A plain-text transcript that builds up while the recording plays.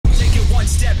one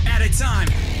step at a time.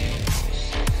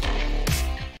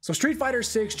 So Street Fighter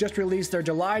 6 just released their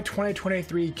July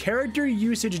 2023 character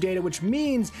usage data, which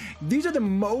means these are the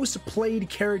most played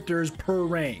characters per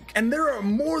rank. And there are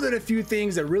more than a few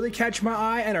things that really catch my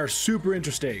eye and are super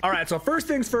interesting. All right, so first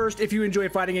things first, if you enjoy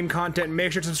fighting game content,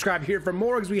 make sure to subscribe here for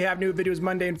more, because we have new videos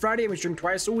Monday and Friday, and we stream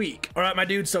twice a week. All right, my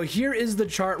dude, so here is the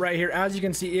chart right here. As you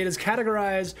can see, it is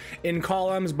categorized in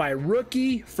columns by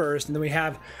rookie first, and then we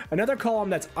have another column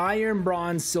that's iron,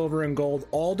 bronze, silver, and gold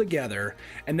all together.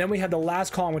 And then we have the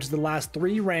last column, which is the last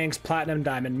 3 ranks, platinum,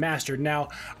 diamond, master. Now,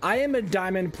 I am a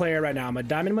diamond player right now. I'm a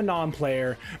diamond Manon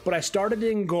player, but I started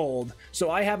in gold, so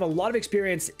I have a lot of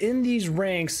experience in these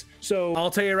ranks. So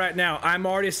I'll tell you right now, I'm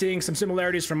already seeing some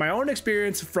similarities from my own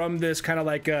experience from this kind of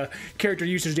like character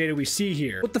usage data we see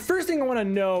here. But the first thing I want to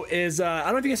know is, I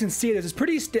don't know if you guys can see this,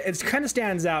 it kind of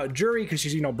stands out. Juri, because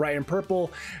she's, you know, bright and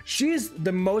purple, she's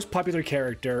the most popular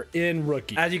character in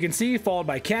rookie, as you can see, followed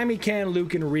by Cammy, Ken,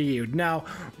 Luke, and Ryu. Now,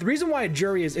 the reason why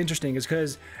Juri is interesting is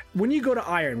because when you go to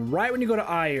iron, right when you go to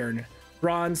iron,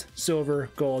 bronze, silver,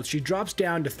 gold, she drops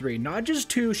down to 3, not just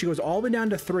 2, she goes all the way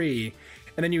down to 3.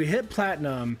 And then you hit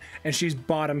platinum and she's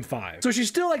bottom 5. So she's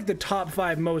still like the top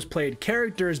 5 most played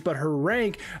characters, but her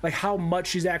rank, like how much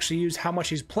she's actually used, how much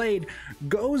she's played,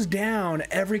 goes down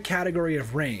every category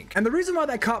of rank. And the reason why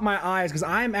that caught my eye is because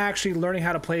I'm actually learning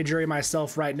how to play Juri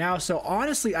myself right now. So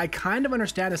honestly, I kind of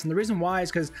understand this. And the reason why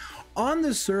is because on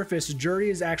the surface, Juri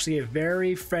is actually a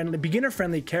very friendly,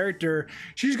 beginner-friendly character.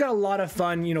 She's got a lot of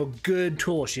fun, you know, good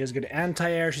tools. She has good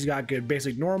anti-air, she's got good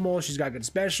basic normal, she's got good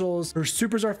specials. Her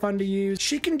supers are fun to use.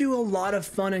 She can do a lot of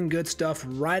fun and good stuff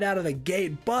right out of the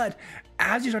gate, but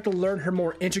as you start to learn her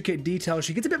more intricate details,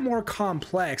 she gets a bit more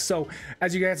complex. So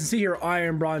as you guys can see here,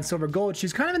 iron, bronze, silver, gold,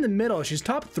 she's kind of in the middle. She's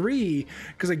top 3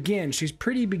 because again, she's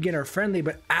pretty beginner friendly,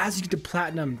 but as you get to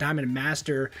platinum, diamond,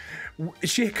 master,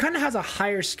 she kind of has a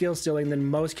higher skill ceiling than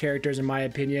most characters in my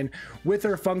opinion, with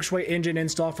her feng shui engine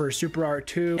install for her super art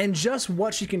 2 and just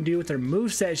what she can do with her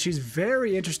moveset. She's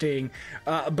very interesting,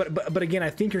 but again, I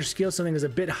think her skill ceiling is a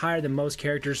bit higher than most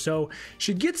characters, so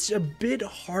she gets a bit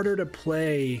harder to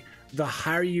play the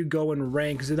higher you go in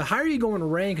rank. Because the higher you go in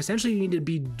rank, essentially you need to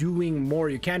be doing more.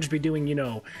 You can't just be doing, you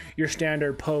know, your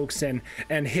standard pokes and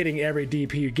hitting every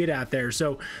DP you get out there.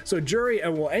 So Juri,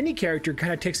 well, any character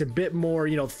kind of takes a bit more,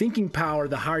 you know, thinking power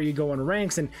the higher you go in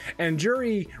ranks, and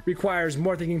Juri requires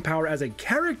more thinking power as a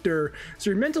character, so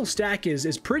your mental stack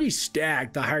is pretty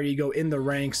stacked the higher you go in the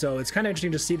rank. So it's kind of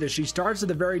interesting to see that she starts at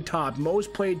the very top,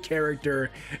 most played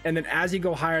character, and then as you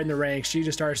go higher in the ranks, she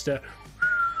just starts to.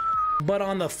 But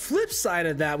on the flip side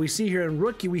of that, we see here in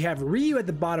rookie, we have Ryu at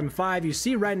the bottom 5. You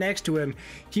see right next to him,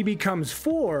 he becomes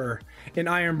 4 in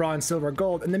iron, bronze, silver,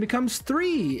 gold, and then becomes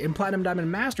 3 in platinum,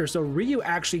 diamond, master. So Ryu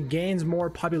actually gains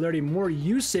more popularity, more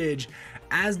usage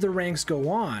as the ranks go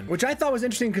on, which I thought was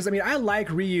interesting because I mean, I like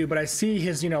Ryu, but I see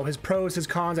his, you know, his pros, his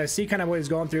cons, I see kind of what he's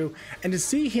going through, and to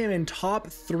see him in top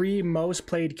 3 most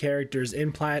played characters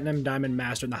in platinum, diamond,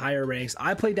 master, in the higher ranks.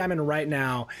 I play diamond right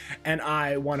now, and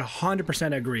I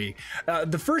 100% agree.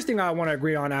 The first thing I want to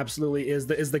agree on absolutely is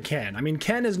the Ken. I mean,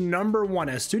 Ken is number 1.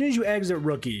 As soon as you exit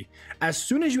rookie,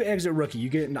 you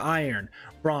get an iron,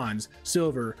 bronze,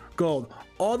 silver, gold,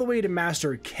 all the way to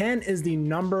master. Ken is the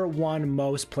number 1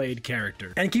 most played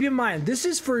character. And keep in mind, this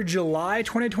is for July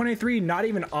 2023, not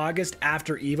even August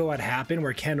after Evo had happened,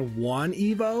 where Ken won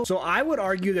Evo. So I would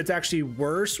argue that's actually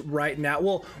worse right now.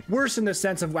 Well, worse in the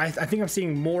sense of, I think I'm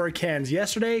seeing more Kens.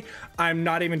 Yesterday, I'm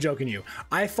not even joking you,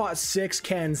 I fought 6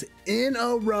 Kens in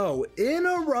a row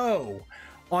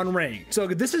on rank. So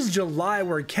this is July,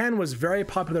 where Ken was very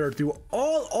popular through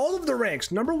all of the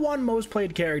ranks, number 1 most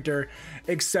played character,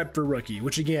 except for rookie,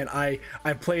 which again, I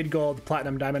played gold,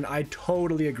 platinum, diamond. I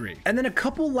totally agree. And then a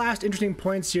couple last interesting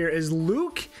points here is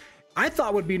Luke, I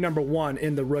thought would be number 1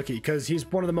 in the rookie because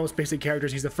he's one of the most basic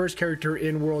characters. He's the first character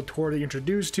in World Tour that you're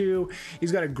introduced to.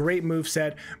 He's got a great move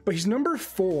set, but he's number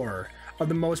 4 of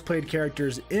the most played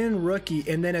characters in rookie.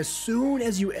 And then as soon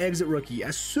as you exit rookie,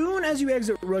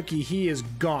 he is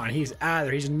gone. He's out of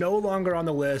there. He's no longer on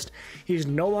the list. He's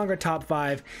no longer top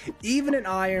 5. Even in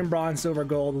iron, bronze, silver,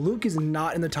 gold, Luke is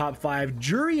not in the top 5.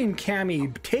 Juri and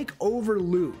Cammy take over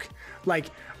Luke.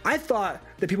 Like, I thought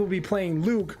that people would be playing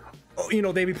Luke, you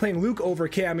know, they'd be playing Luke over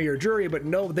Cammy or Juri, but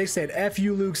no, they said, F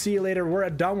you, Luke, see you later, we're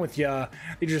done with ya.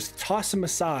 They just toss him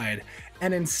aside.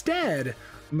 And instead,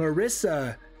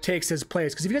 Marissa takes his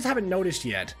place. Because if you guys haven't noticed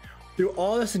yet, through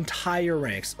all this entire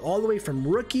ranks, all the way from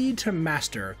rookie to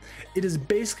master, it is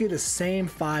basically the same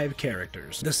 5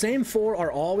 characters. The same 4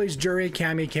 are always Juri,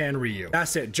 Cammy, Ken, Ryu.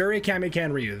 That's it, Juri, Cammy,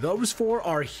 Ken, Ryu. Those 4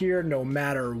 are here no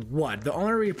matter what. The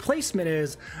only replacement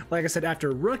is, like I said,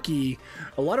 after rookie,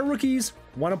 a lot of rookies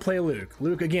want to play Luke.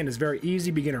 Luke, again, is very easy,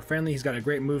 beginner friendly. He's got a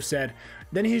great moveset.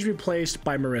 Then he's replaced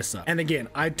by Marissa. And again,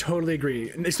 I totally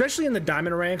agree. And especially in the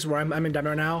diamond ranks where I'm in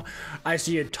diamond right now, I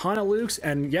see a ton of Lukes,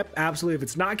 and yep, absolutely. If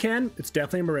it's not Ken, it's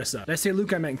definitely Marissa. Did I say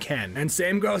Luke? I meant Ken. And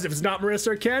same goes, if it's not Marissa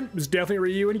or Ken, it's definitely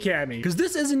Ryu and Cammy. Because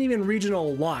this isn't even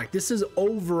regional lock. This is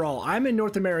overall. I'm in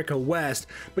North America West,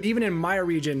 but even in my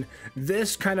region,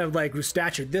 this kind of like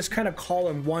statute, this kind of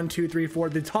column 1, 2, 3, 4,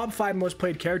 the top 5 most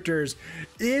played characters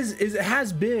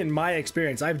has been my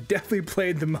experience. I've definitely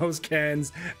played the most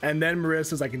Kens, and then Marissa's.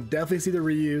 I can definitely see the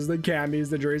Ryus, the Cammys,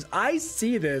 the Juris. I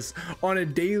see this on a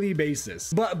daily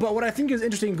basis. But what I think is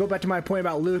interesting, go back to my point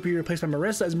about Luke being replaced by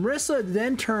Marissa, is Marissa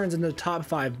then turns into the top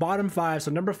 5, bottom 5,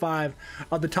 so number 5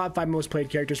 of the top 5 most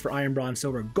played characters for Iron, Bronze,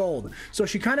 Silver, Gold. So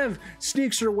she kind of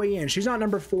sneaks her way in. She's not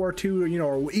number 4, 2, you know,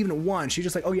 or even 1. She's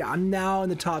just like, oh yeah, I'm now in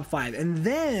the top 5. And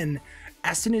then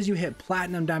as soon as you hit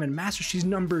Platinum, Diamond, Master, she's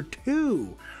number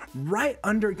 2. Right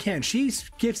under Ken. She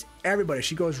skips everybody.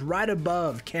 She goes right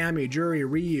above Cammy, Juri,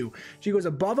 Ryu. She goes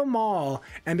above them all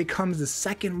and becomes the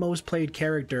 2nd most played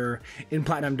character in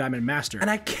Platinum, Diamond, Master. And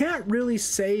I can't really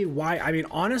say why. I mean,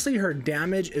 honestly, her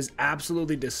damage is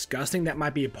absolutely disgusting. That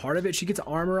might be a part of it. She gets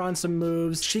armor on some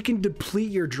moves. She can deplete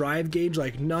your drive gauge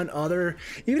like none other.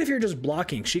 Even if you're just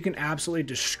blocking, she can absolutely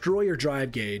destroy your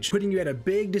drive gauge, putting you at a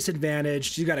big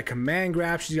disadvantage. She's got a command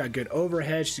grab. She's got good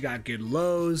overhead. She's got good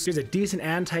lows. She's a decent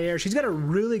anti-air. She's got a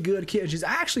really good kit, and she's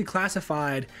actually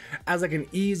classified as like an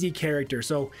easy character.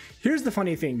 So here's the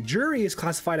funny thing, Juri is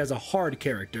classified as a hard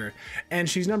character, and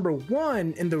she's number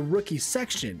 1 in the rookie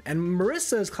section, and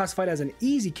Marissa is classified as an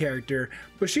easy character,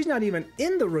 but she's not even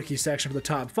in the rookie section for the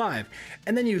top 5.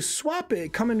 And then you swap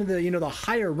it, come into the, you know, the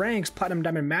higher ranks, Platinum,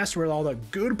 Diamond, Master, where all the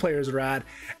good players are at,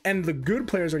 and the good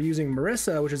players are using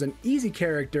Marissa, which is an easy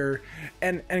character,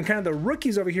 and kind of the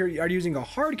rookies over here are using a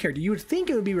hard character. You would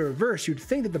think it would be reversed. You'd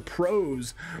think that the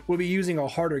pros will be using a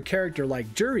harder character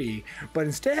like Juri, but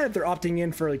instead they're opting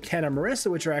in for like Ken and Marissa,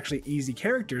 which are actually easy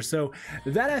characters. So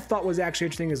that I thought was actually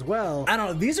interesting as well. I don't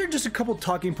know, these are just a couple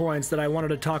talking points that I wanted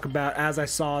to talk about as I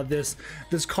saw this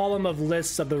column of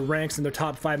lists of the ranks and the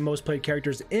top 5 most played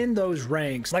characters in those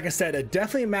ranks. Like I said, it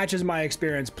definitely matches my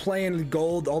experience playing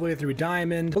Gold all the way through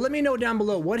Diamond. But let me know down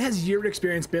below, what has your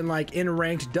experience been like in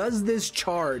ranked? Does this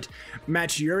chart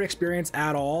match your experience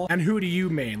at all? And who do you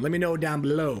main? Let me know down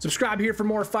below. Subscribe here for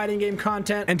more fighting game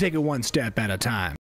content, and take it one step at a time.